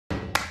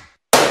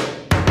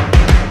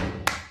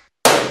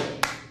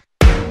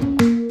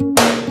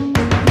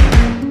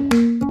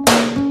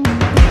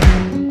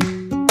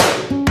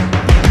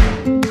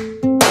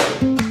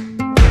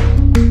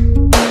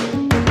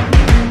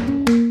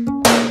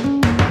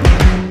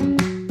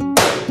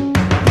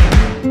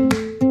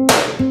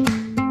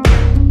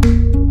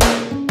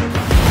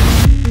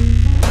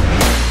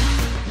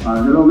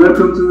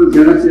Welcome to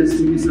Galaxy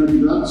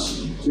S23 Ultra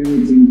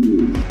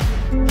 2023.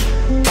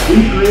 We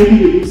created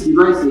these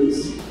devices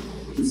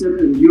to set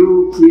a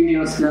new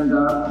premier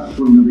standard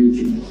for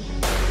innovation.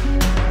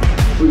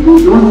 But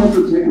you don't have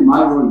to take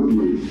my word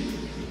for it.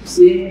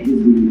 Seeing is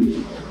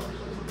believing.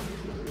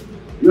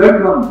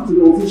 Welcome to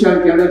the official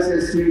Galaxy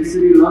S23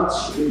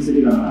 launch in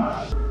Sri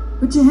Lanka.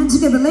 Put your hands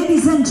together,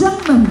 ladies and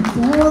gentlemen,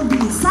 for the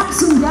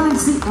Samsung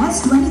Galaxy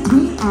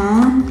S23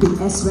 and the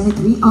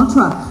S23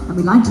 Ultra. And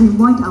we'd like to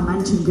invite our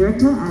Managing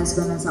Director as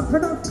well as our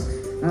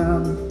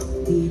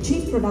the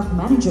Chief Product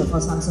Manager for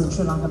Samsung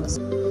Sri Lanka.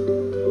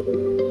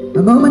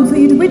 A moment for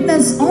you to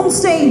witness on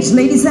stage,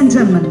 ladies and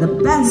gentlemen,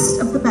 the best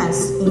of the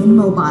best in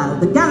mobile,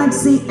 the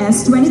Galaxy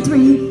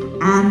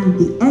S23 and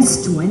the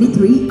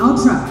S23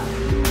 Ultra.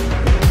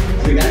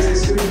 The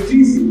Galaxy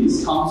S23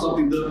 series comes up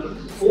with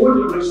the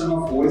 4th generation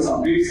of OS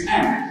updates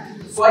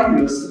and 5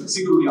 years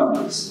security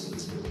updates.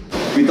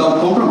 Without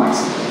compromise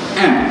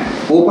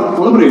and open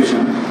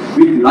collaboration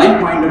with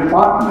like-minded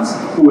partners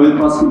who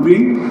help us to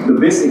bring the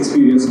best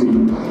experience to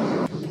you.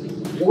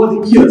 Over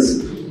the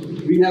years,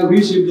 we have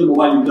reshaped the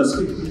mobile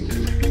industry.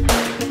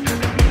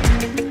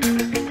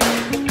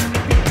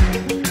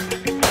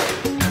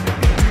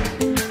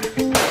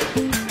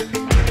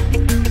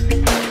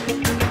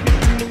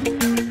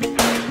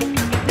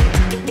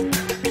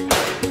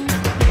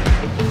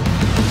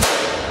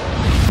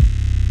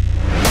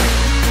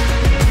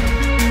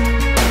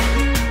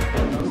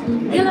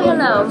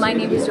 Hello, my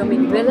name is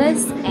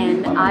Willis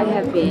and I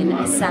have been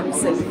a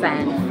Samsung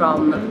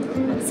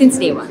fan since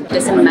day one. It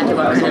doesn't matter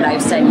what kind of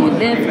lifestyle you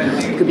live.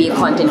 You could be a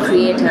content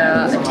creator,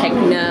 a tech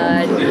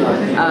nerd,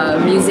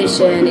 a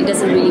musician. It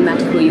doesn't really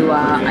matter who you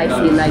are. I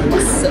feel like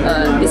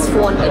this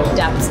phone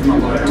adapts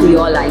to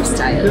your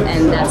lifestyle,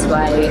 and that's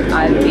why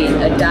I've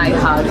been a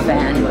die-hard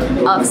fan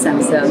of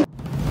Samsung.